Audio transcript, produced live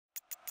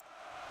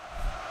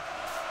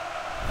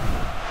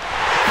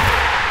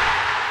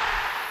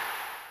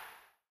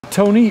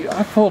Tony,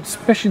 I thought,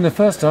 especially in the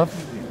first half,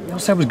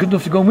 Hillside was good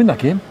enough to go and win that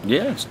game.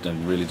 Yeah,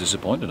 I'm really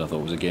disappointed. I thought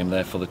it was a game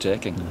there for the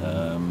taking.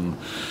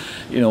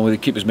 You know, the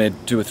keeper's made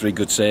 2 or 3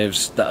 good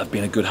saves that have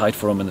been a good height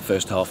for him in the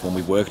first half when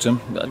we worked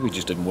him. We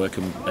just didn't work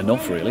him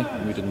enough, really.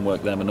 We didn't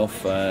work them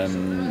enough.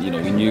 You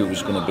know, we knew it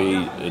was going to be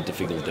a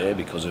difficult day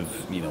because of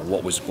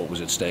what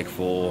was at stake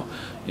for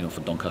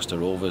for Doncaster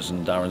Rovers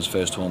and Darren's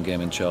first home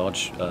game in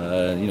charge. We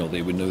knew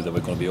they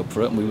were going to be up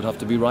for it, and we would have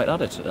to be right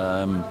at it.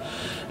 And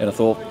I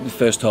thought the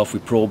first half we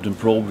probed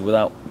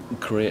without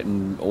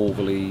creating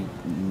overly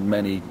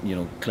many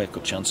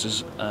clear-cut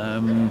chances.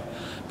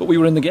 But we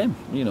were in the game.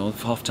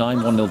 Half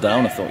time, 1-0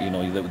 down. I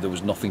thought there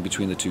was nothing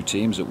between the two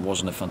teams. It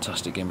wasn't a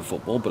fantastic game of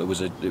football, but it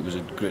was a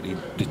greatly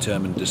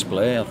determined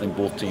display. I think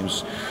both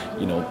teams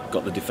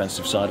got the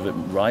defensive side of it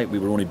right. We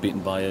were only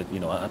beaten by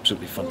an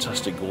absolutely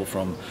fantastic goal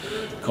from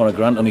Conor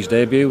Grant on his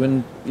debut,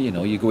 and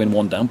you go in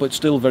 1 down, but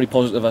still very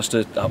positive as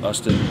to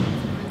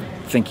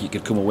think you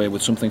could come away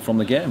with something from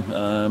the game.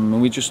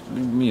 And we just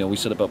we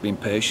said about being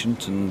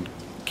patient and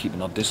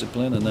keeping our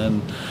discipline, and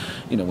then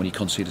when you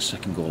concede a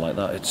second goal like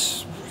that,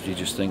 you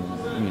just think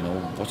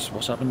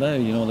what's happened there.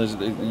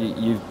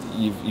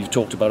 You've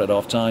talked about it at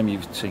half time.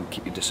 You've said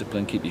keep your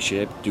discipline, keep your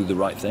shape, do the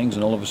right things,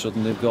 and all of a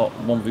sudden they've got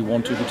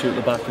 1v1, 2v2 at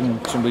the back,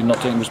 and somebody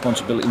not taking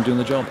responsibility and doing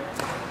the job.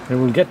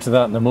 And we'll get to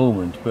that in a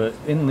moment, but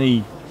in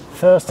the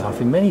first half,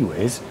 in many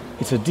ways,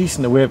 it's a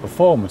decent away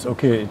performance.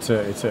 Okay, it's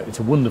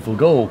a wonderful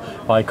goal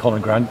by Conor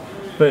Grant,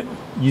 but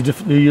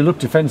you look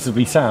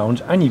defensively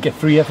sound, and you get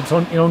 3 efforts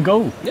on your own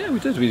goal. Yeah, we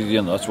did.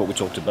 That's what we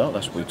talked about.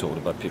 That's what we talked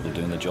about. People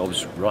doing their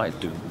jobs right,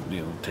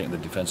 taking the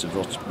defensive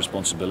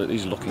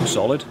responsibilities, looking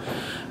solid,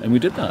 and we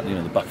did that.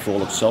 The back 4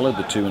 looked solid.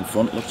 The 2 in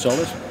front looked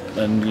solid,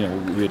 and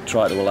we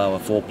tried to allow our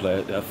 4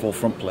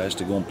 front players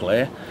to go and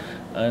play,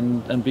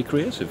 and be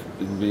creative.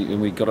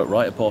 And we got it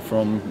right, apart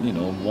from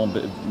one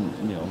bit of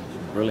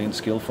brilliant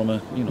skill from a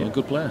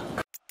good player.